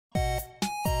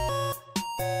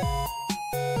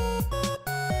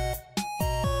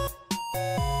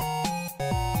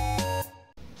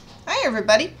Hi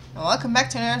everybody, and welcome back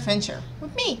to another adventure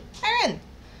with me, Ayrenne.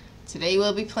 Today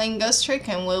we'll be playing Ghost Trick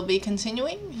and we'll be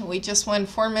continuing. We just went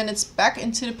 4 minutes back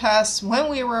into the past when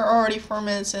we were already 4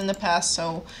 minutes in the past,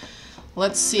 so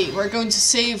let's see. We're going to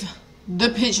save the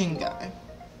pigeon guy.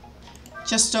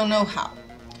 Just don't know how.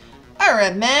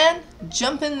 Alright man,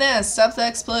 jump in there and stop the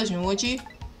explosion, would you?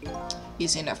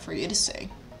 Easy enough for you to say.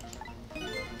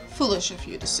 Foolish of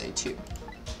you to say too.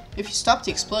 If you stop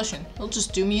the explosion, you'll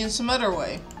just do me in some other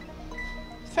way.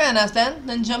 Fair enough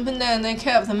then jump in there and take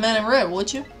care of the man in red,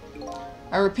 would you?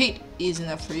 I repeat, easy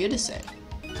enough for you to say.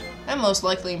 And most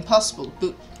likely impossible to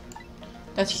boot.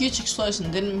 That huge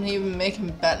explosion didn't even make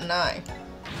him bat an eye.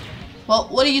 Well,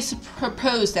 what do you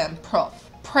propose then, Prof?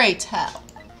 Pray tell.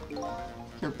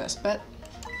 Your best bet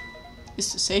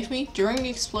is to save me during the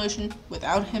explosion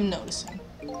without him noticing.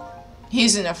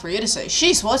 Easy enough for you to say.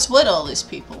 Sheesh, what's with all these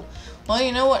people? Well,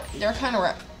 you know what? They're kind of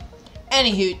right.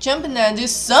 Anywho, jump in there and do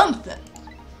something.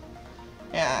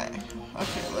 Yeah,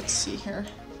 okay, let's see here.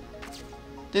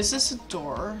 This is a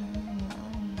door.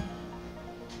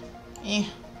 Eh.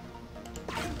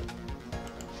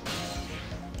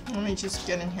 Let me just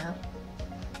get in here.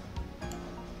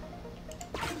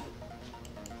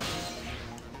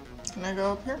 Can I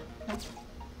go up here? Nope.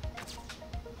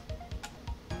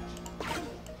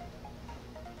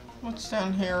 What's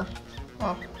down here?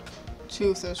 Oh, 2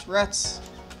 of those rats.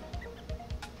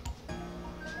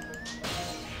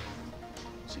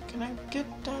 So can I get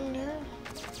down there?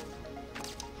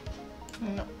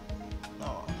 No.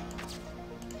 Oh.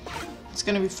 It's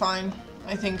gonna be fine.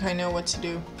 I think I know what to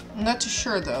do. I'm not too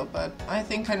sure though, but I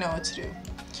think I know what to do.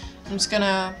 I'm just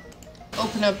gonna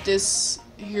open up this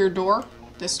here door,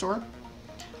 this door,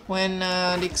 when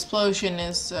the explosion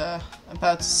is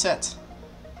about to set.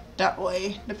 That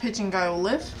way the pigeon guy will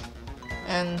live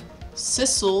and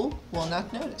Sissel will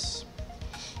not notice.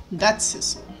 That's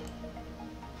Sissel.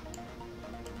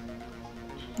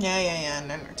 Yeah, and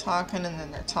then they're talking, and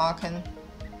then they're talking.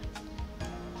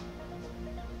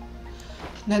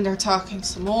 And then they're talking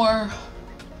some more.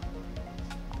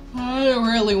 I don't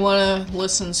really want to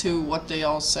listen to what they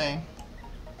all say.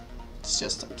 It's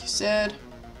just like you said.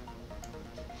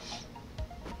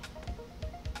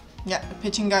 Yeah, the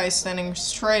pigeon guy is standing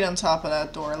straight on top of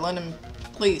that door. Let him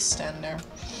please stand there.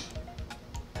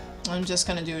 I'm just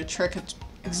gonna do a trick at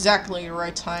exactly the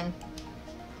right time.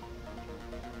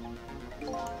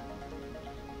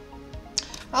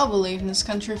 I'll believe in this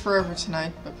country forever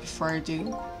tonight, but before I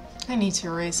do, I need to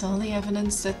erase all the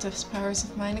evidence that those powers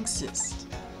of mine exist.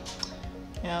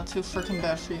 Yeah, too freaking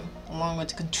bad for you, along with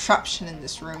the contraption in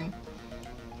this room.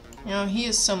 You know, he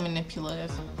is so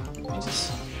manipulative. I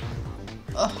just...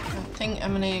 Ugh, that thing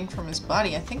emanating from his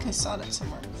body. I think I saw that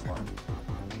somewhere before.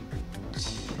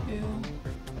 2...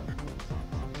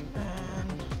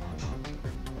 and...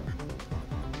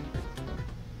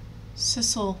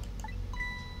 Sissel.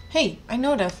 Hey, I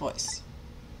know that voice.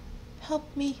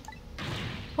 Help me.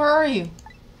 Where are you?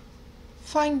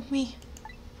 Find me.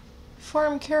 Before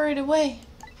I'm carried away.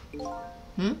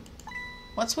 Hmm?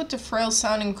 What's with the frail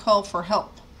sounding call for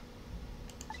help?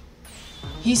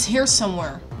 He's here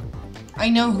somewhere. I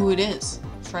know who it is.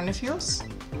 Friend of yours?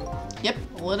 Yep,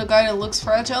 a little guy that looks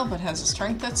fragile but has a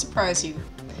strength that surprises you.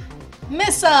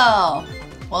 Missile!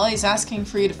 Well, he's asking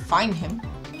for you to find him.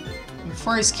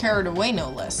 Before he's carried away, no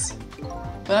less.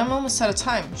 But I'm almost out of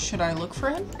time. Should I look for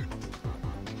him?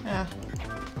 Yeah.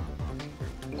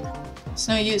 It's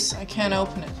no use. I can't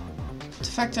open it. The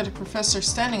fact that a professor's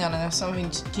standing on it has something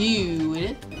to do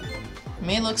with it. It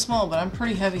may look small, but I'm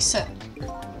pretty heavy set.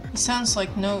 He sounds like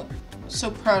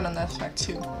so proud on that fact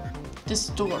too. This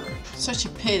door. Such a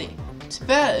pity. Too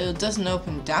bad it doesn't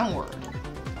open downward.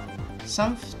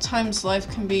 Sometimes life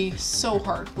can be so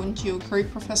hard, wouldn't you agree,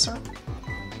 Professor?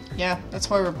 Yeah, that's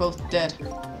why we're both dead.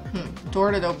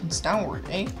 Door that opens downward,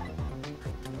 eh?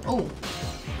 Oh.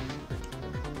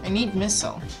 I need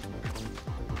missile.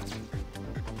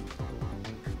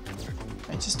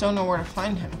 I just don't know where to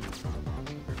find him.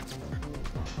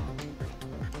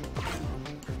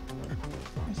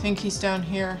 I think he's down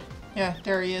here. Yeah,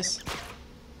 there he is.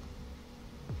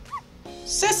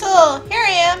 Sissel! Here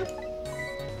I am!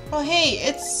 Oh hey,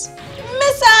 it's...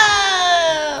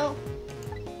 Missile!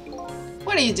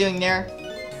 What are you doing there?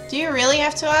 Do you really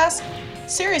have to ask?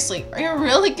 Seriously, are you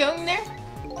really going there?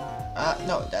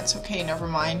 No, that's okay, never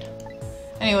mind.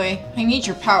 Anyway, I need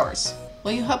your powers.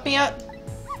 Will you help me out?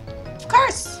 Of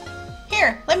course!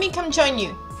 Here, let me come join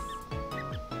you.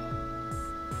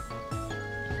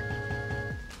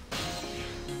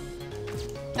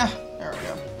 Ah, there we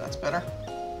go. That's better.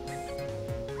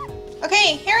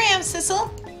 Okay, here I am,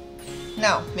 Sissel.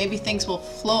 Now, maybe things will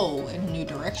flow in a new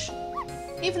direction.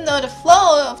 Even though the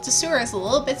flow of the sewer is a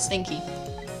little bit stinky.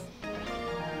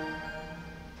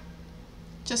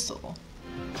 Just a little.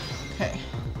 Okay.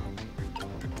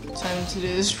 Time to do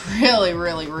this really,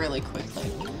 really, really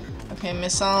quickly. Okay,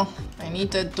 Missile, I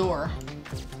need that door.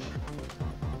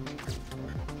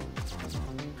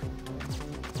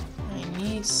 I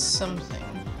need something.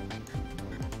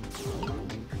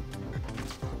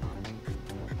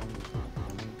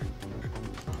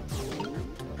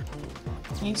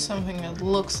 I need something that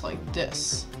looks like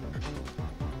this.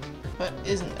 But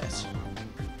isn't it?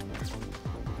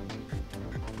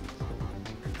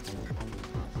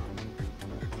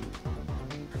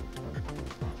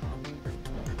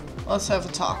 Let's have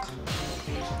a talk.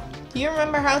 Do you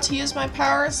remember how to use my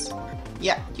powers?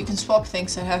 Yeah, you can swap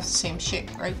things that have the same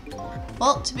shape, right?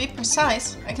 Well, to be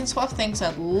precise, I can swap things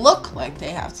that look like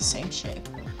they have the same shape.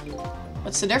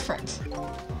 What's the difference?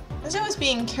 As I was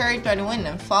being carried by the wind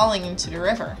and falling into the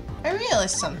river, I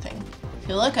realized something. If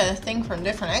you look at a thing from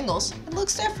different angles, it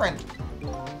looks different.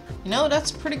 You know,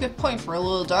 that's a pretty good point for a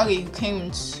little doggy who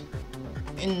came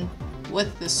in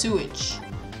with the sewage.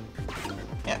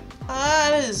 Yeah,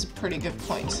 that is a pretty good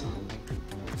point.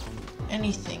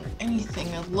 Anything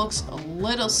that looks a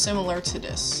little similar to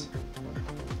this.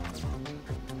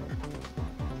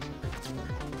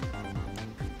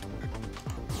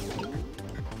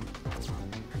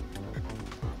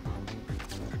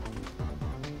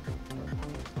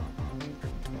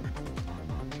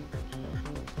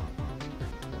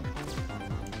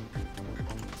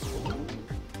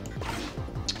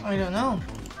 I don't know.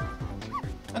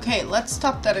 Okay, let's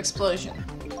stop that explosion.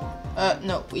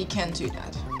 No, we can't do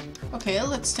that. Okay,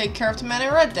 let's take care of the man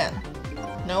in red then.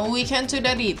 No, we can't do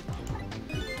that either.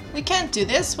 We can't do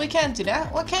this, we can't do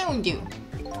that. What can we do?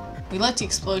 We let the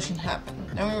explosion happen.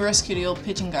 Then we rescue the old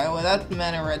pigeon guy without the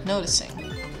man in red noticing.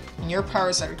 And your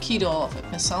powers are the key to all of it,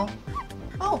 Missile.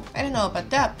 Oh, I don't know about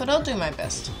that, but I'll do my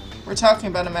best. We're talking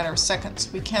about a matter of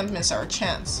seconds. We can't miss our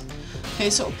chance. Okay,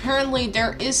 so apparently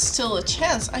there is still a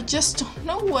chance. I just don't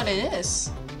know what it is.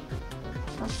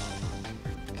 God.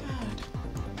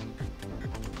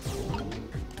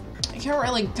 I can't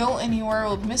really go anywhere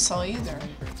with Missile either.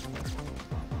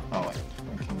 Oh wait,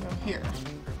 I can go here.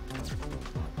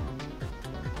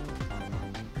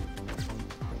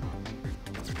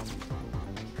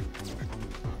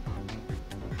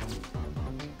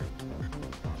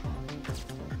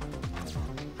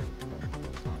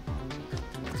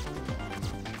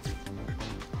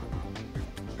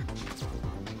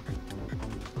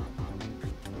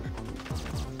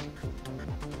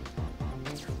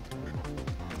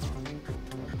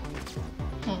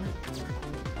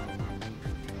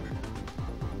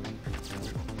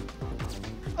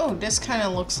 Oh, this kind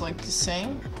of looks like the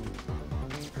same.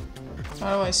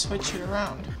 How do I switch it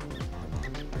around?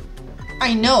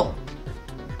 I know!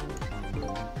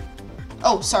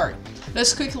 Oh, sorry.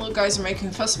 Those squeaky little guys are making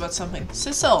a fuss about something.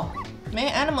 Sissel, my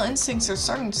animal instincts are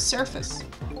starting to surface.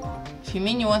 If you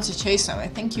mean you want to chase them, I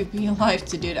think you'd be alive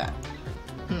to do that.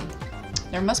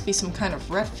 There must be some kind of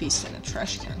rat feast in a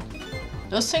trash can.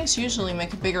 Those things usually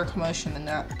make a bigger commotion than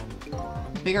that.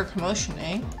 A bigger commotion,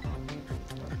 eh?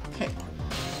 Okay.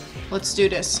 Let's do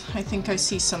this. I think I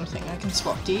see something. I can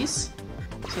swap these.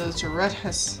 So that your rat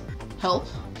has help.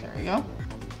 There we go.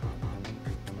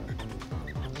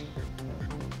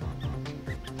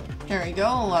 There we go.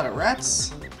 A lot of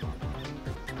rats.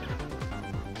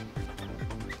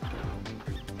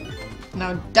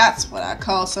 Now that's what I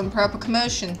call some proper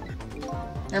commotion.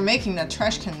 They're making that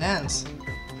trash can dance.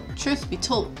 Truth be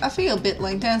told, I feel a bit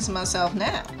like dancing myself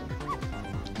now.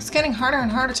 It's getting harder and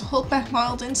harder to hold back my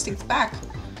old instincts back.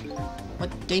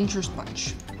 What a dangerous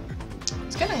bunch.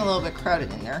 It's getting a little bit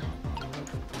crowded in there.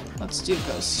 Let's do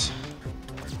ghosts.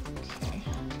 Okay.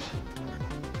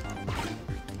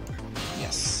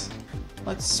 Yes.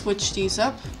 Let's switch these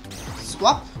up.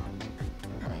 Swap.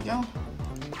 There we go.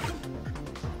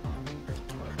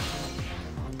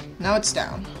 Now it's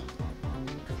down.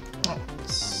 Oh,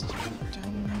 it's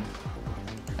down.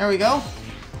 There we go.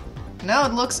 Now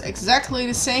it looks exactly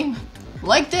the same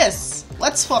like this.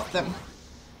 Let's swap them.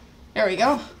 There we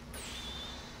go.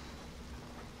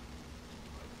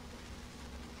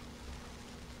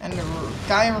 And the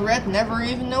guy in red never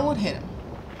even know what hit him.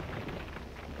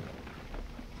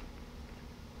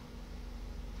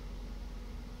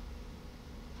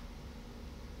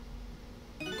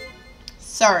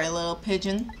 Sorry, little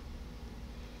pigeon.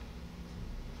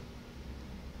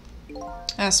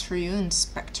 As for you,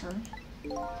 Inspector,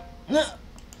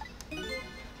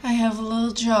 I have a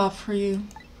little job for you.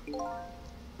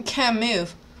 I can't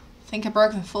move. Think a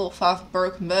broken full of 5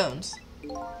 broken bones.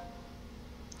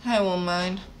 I won't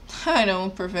mind. I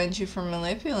don't prevent you from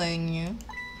manipulating you.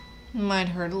 It might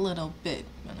hurt a little bit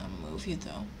when I move you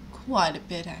though. Quite a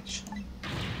bit actually.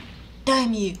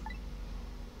 Damn you!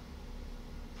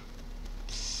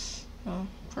 Oh,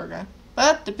 poor guy.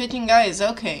 But the pigeon guy is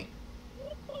okay.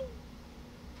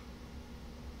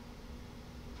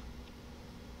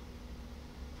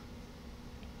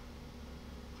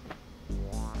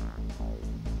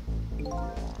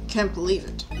 Can't believe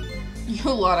it.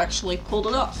 You lot actually pulled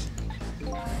it off.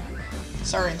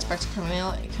 Sorry, Inspector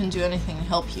Criminal, I couldn't do anything to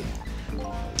help you.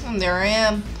 And there I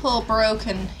am, full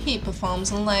broken, heap of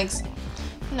arms and legs.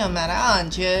 No matter, I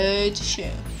enjoyed the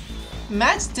show.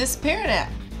 Match disappeared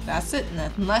at. That's it,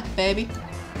 nothing like baby.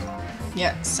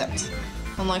 Yeah, except,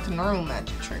 unlike a normal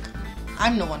magic trick,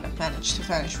 I'm the one that managed to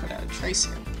vanish without a trace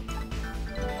here.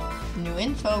 New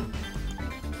info.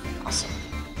 Awesome.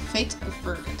 Fate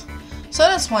averted. So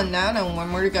that's one down and one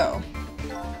more to go.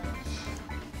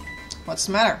 What's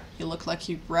the matter? You look like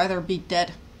you'd rather be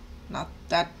dead. Not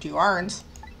that you aren't.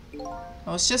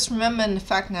 I was just remembering the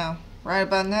fact now. Right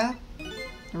about now,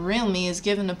 the real me is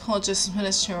giving the apologist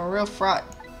minister a real fright.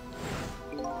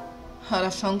 Had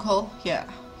a phone call? Yeah,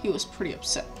 he was pretty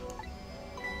upset.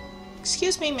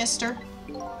 Excuse me, mister.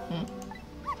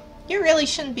 You really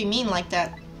shouldn't be mean like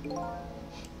that.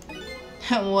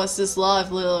 And what's this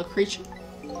live little creature?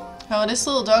 Oh, this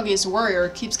little doggy is a warrior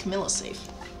who keeps Camilla safe.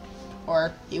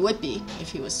 Or he would be,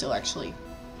 if he was still actually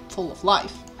full of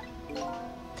life.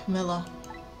 Camilla.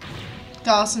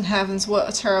 Gods in heavens, what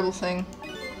a terrible thing.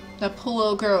 That poor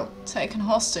little girl, taken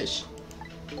hostage.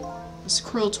 It's a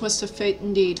cruel twist of fate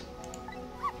indeed.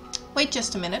 Wait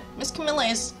just a minute. Miss Camilla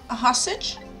is a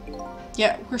hostage?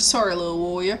 Yeah, we're sorry, little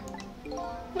warrior.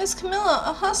 Miss Camilla,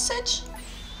 a hostage?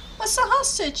 What's a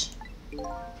hostage?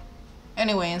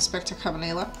 Anyway, Inspector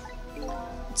Cabanela,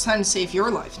 it's time to save your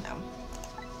life now.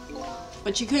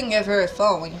 But you couldn't get very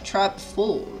far when you tried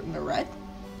before, am I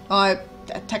right?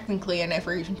 Technically I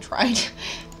never even tried.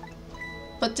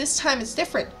 But this time it's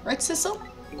different, right, Sissel?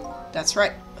 That's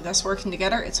right. With us working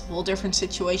together, it's a whole different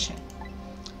situation.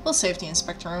 We'll save the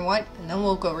Inspector in white, and then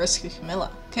we'll go rescue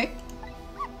Camilla, okay?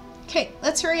 Okay,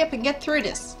 let's hurry up and get through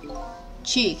this.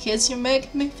 Gee, kids, you're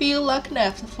making me feel like an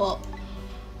afterthought.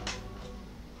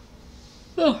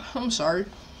 Oh, I'm sorry.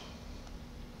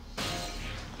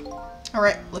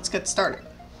 Alright, let's get started.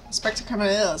 Inspector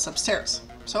Cabanela is upstairs,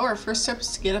 so our first step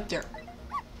is to get up there.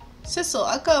 Sissel,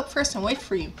 I'll go up first and wait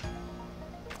for you.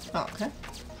 Oh, okay.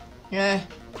 Yeah,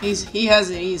 he has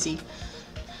it easy.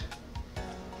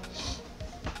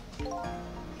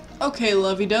 Okay,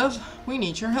 lovey-dove, we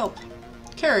need your help.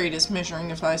 Carry this measuring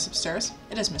device upstairs.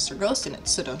 It has Mr. Ghost in it,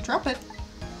 so don't drop it.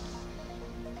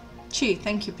 Gee,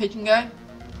 thank you, pigeon guy.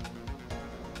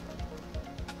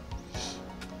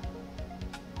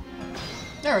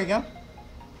 There we go.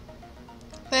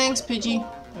 Thanks, Pidgey.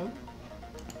 Oh.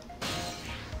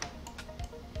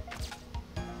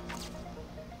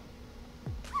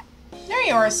 There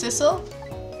you are, Sissel.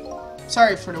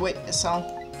 Sorry for the wait, Miss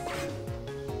Al.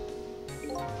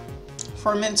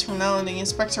 4 minutes from now, the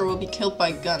Inspector will be killed by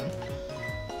a gun.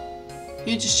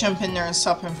 You just jump in there and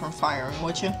stop him from firing,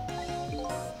 would you?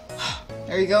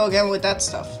 There you go again with that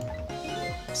stuff.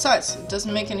 Besides, it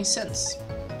doesn't make any sense.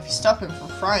 If you stop him from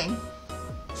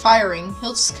firing,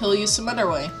 he'll just kill you some other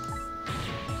way.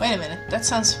 Wait a minute, that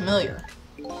sounds familiar.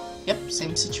 Yep,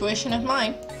 same situation as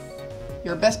mine.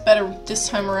 Your best bet this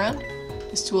time around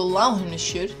is to allow him to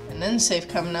shoot and then save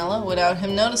Cabanela without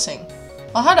him noticing.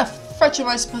 Well, how the fudge am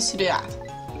I supposed to do that?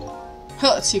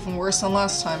 Hell, it's even worse than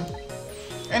last time.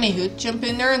 Anywho, jump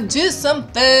in there and do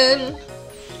something!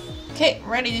 Okay,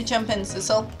 ready to jump in,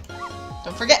 Sissel.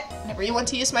 Don't forget, whenever you want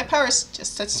to use my powers,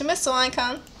 just touch the missile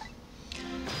icon.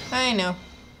 I know.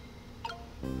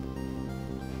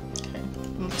 Okay,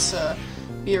 let's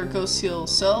be our ghost seal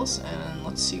cells, and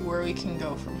let's see where we can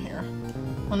go from here.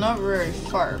 Well, not very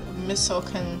far, but missile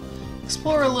can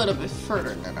explore a little bit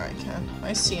further than I can.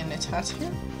 I see an attack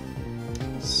here.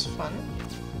 It's fun.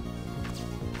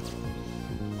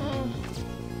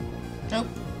 Nope.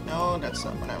 No, that's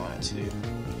not what I wanted to do.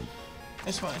 I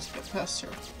just wanted to get past her.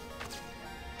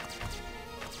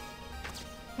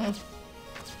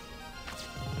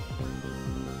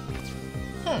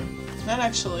 That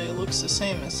actually looks the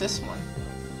same as this one.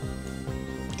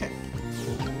 Okay.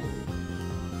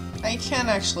 I can't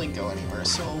actually go anywhere,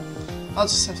 so I'll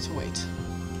just have to wait.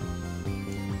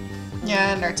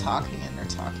 Yeah, and they're talking, and they're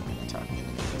talking, and they're talking,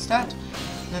 and there's that.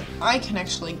 And then I can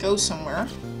actually go somewhere.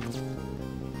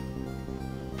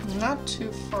 Not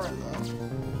too far, though.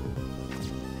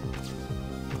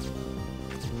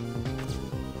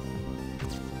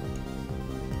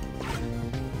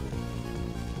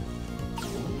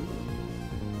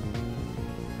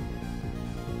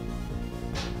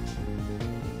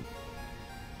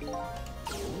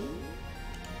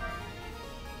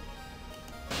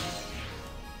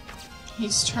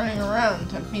 He's turning around.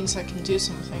 That means I can do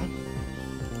something.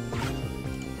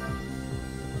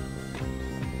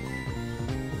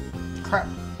 Crap.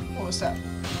 What was that?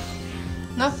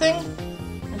 Nothing.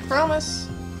 I promise.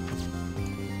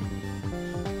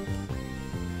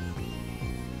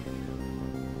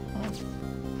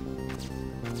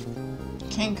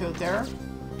 Can't go there.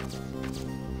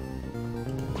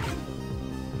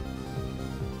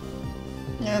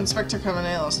 Yeah, Inspector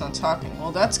Cabanela's not talking.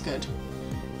 Well, that's good.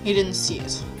 He didn't see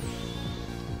it.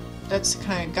 That's the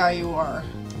kind of guy you are.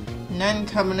 And then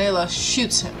Cabanela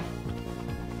shoots him.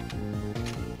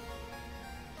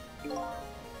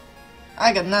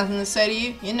 I got nothing to say to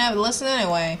you. You never listen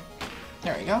anyway.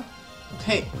 There we go.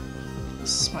 Okay.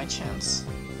 This is my chance.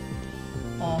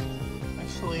 Well,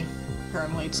 actually,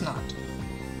 apparently it's not.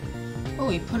 Oh,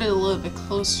 he put it a little bit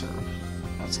closer.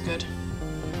 That's good.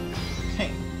 Okay.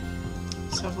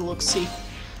 Let's have a look-see.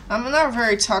 I'm not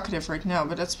very talkative right now,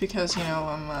 but that's because, you know,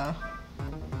 I'm,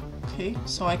 okay,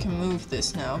 so I can move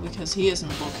this now because he isn't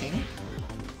looking.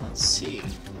 Let's see.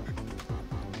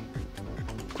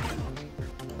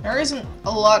 There isn't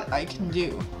a lot I can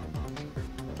do.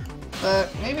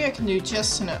 But maybe I can do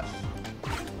just enough.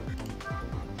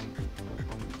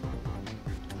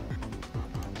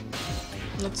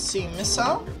 Let's see,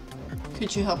 Missile?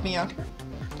 Could you help me out here?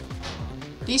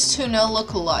 These two now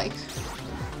look alike.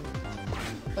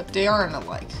 But they aren't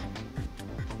alike.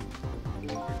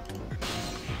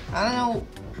 I don't know.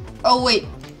 Oh wait,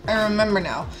 I remember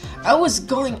now. I was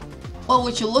going... Well,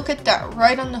 would you look at that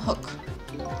right on the hook?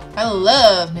 I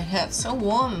love knit hats. So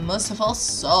warm, most of all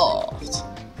soft.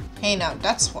 Hey now,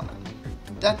 that's one.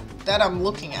 That I'm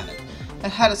looking at it.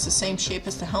 That hat is the same shape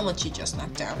as the helmet you just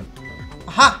knocked down.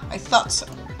 Aha! I thought so.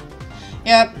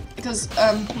 Yeah, because,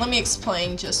 let me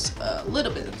explain just a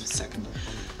little bit of a second.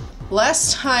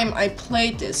 Last time I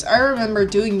played this, I remember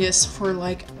doing this for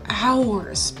like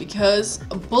hours because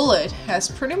a bullet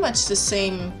has pretty much the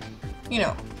same, you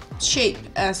know, shape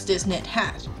as this knit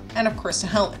hat. And of course the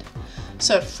helmet.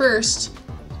 So at first,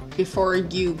 before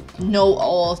you know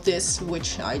all of this,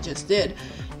 which I just did,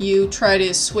 you try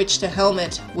to switch the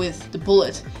helmet with the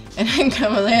bullet, and then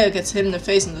Cabanela gets hit in the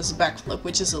face and does a backflip,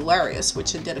 which is hilarious,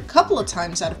 which I did a couple of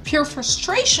times out of pure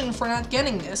frustration for not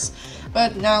getting this,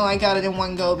 but now I got it in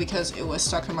one go because it was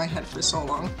stuck in my head for so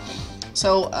long.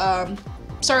 So,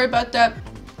 sorry about that,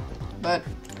 but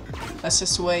that's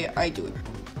just the way I do it.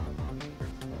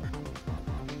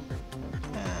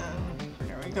 And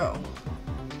there we go.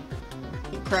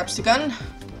 He grabs the gun.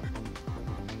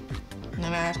 And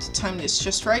then I have to time this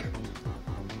just right.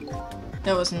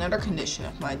 That was another condition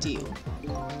of my deal.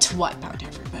 To wipe out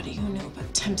everybody who knew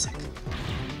about Thnx.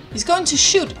 He's going to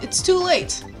shoot. It's too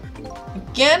late.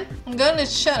 Again? I'm going to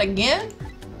shot again?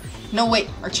 No, wait.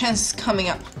 Our chance is coming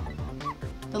up.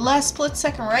 The last split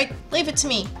second, right? Leave it to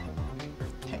me.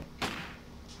 Okay.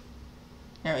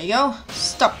 There we go.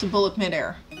 Stop the bullet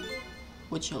midair.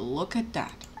 Would you look at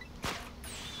that?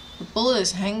 The bullet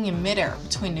is hanging in midair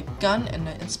between the gun and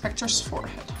the inspector's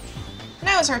forehead.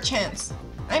 Now is our chance.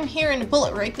 I'm hearing the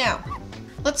bullet right now.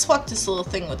 Let's swap this little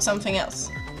thing with something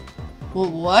else. Well,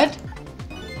 what?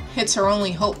 It's our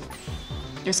only hope.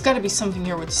 There's gotta be something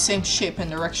here with the same shape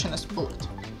and direction as the bullet.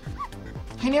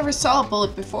 I never saw a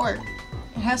bullet before.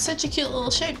 It has such a cute little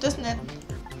shape, doesn't it?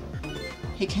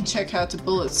 You can check out the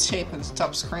bullet's shape on the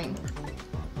top screen.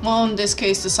 Well, in this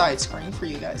case, the side screen for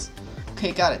you guys.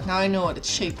 Okay, got it. Now I know what it's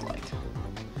shaped like.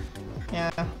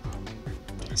 Yeah.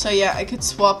 So yeah, I could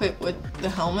swap it with the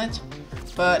helmet,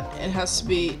 but it has to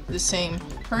be the same.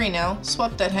 Hurry now,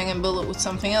 swap that hanging bullet with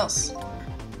something else.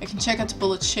 I can check out the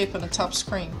bullet's shape on the top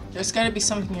screen. There's gotta be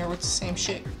something here with the same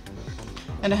shape.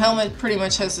 And the helmet pretty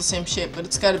much has the same shape, but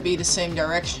it's gotta be the same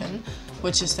direction,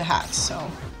 which is the hat, so.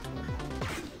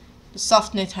 The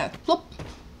soft knit hat. Bloop!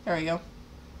 There we go.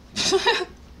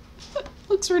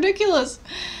 Looks ridiculous.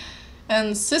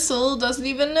 And Sissel doesn't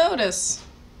even notice.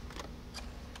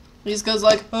 He just goes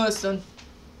like, oh, it's done.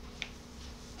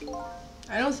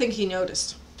 I don't think he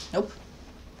noticed. Nope.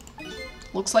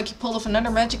 Looks like he pulled off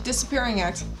another magic disappearing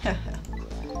act.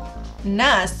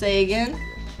 Nah, say again.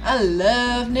 I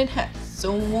love knit hats.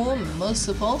 So warm, most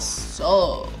of all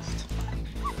soft.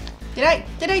 Did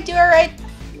I do alright?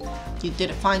 You did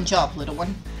a fine job, little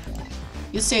one.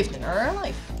 You saved another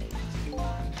life.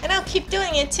 And I'll keep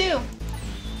doing it too.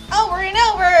 Over and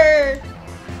over!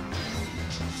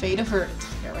 Fate averted.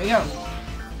 There we go.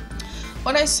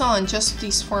 What I saw in just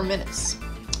these 4 minutes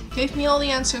gave me all the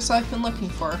answers I've been looking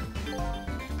for.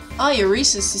 All your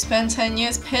research to spend 10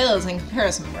 years pales in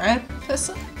comparison, right,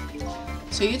 Professor?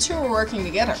 So you two were working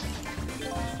together.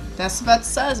 That's about the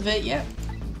size of it, yeah.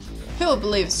 Who will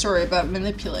believe a story about a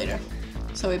manipulator?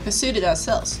 So we pursued it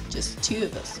ourselves, just the two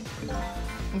of us.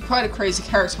 I'm quite a crazy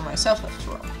character myself,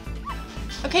 after all.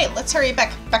 Okay, let's hurry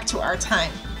back to our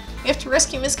time. We have to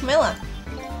rescue Miss Camilla.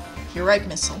 You're right,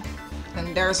 Missile.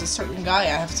 And there's a certain guy I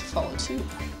have to follow too.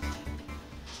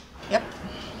 Yep,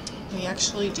 we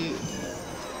actually do.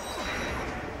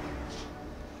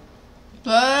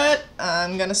 But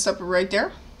I'm gonna stop it right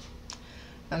there.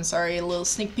 I'm sorry, a little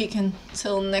sneak peek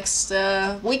until next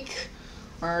week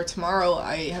or tomorrow.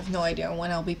 I have no idea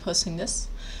when I'll be posting this.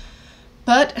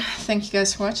 But thank you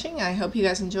guys for watching. I hope you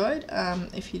guys enjoyed.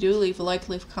 If you do, leave a like,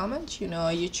 leave a comment. You know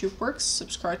how YouTube works.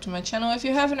 Subscribe to my channel if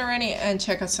you haven't already, and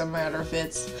check out some of my other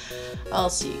vids. I'll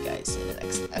see you guys in the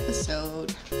next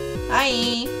episode.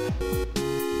 Bye!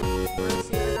 Where's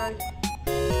the other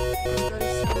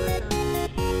guy?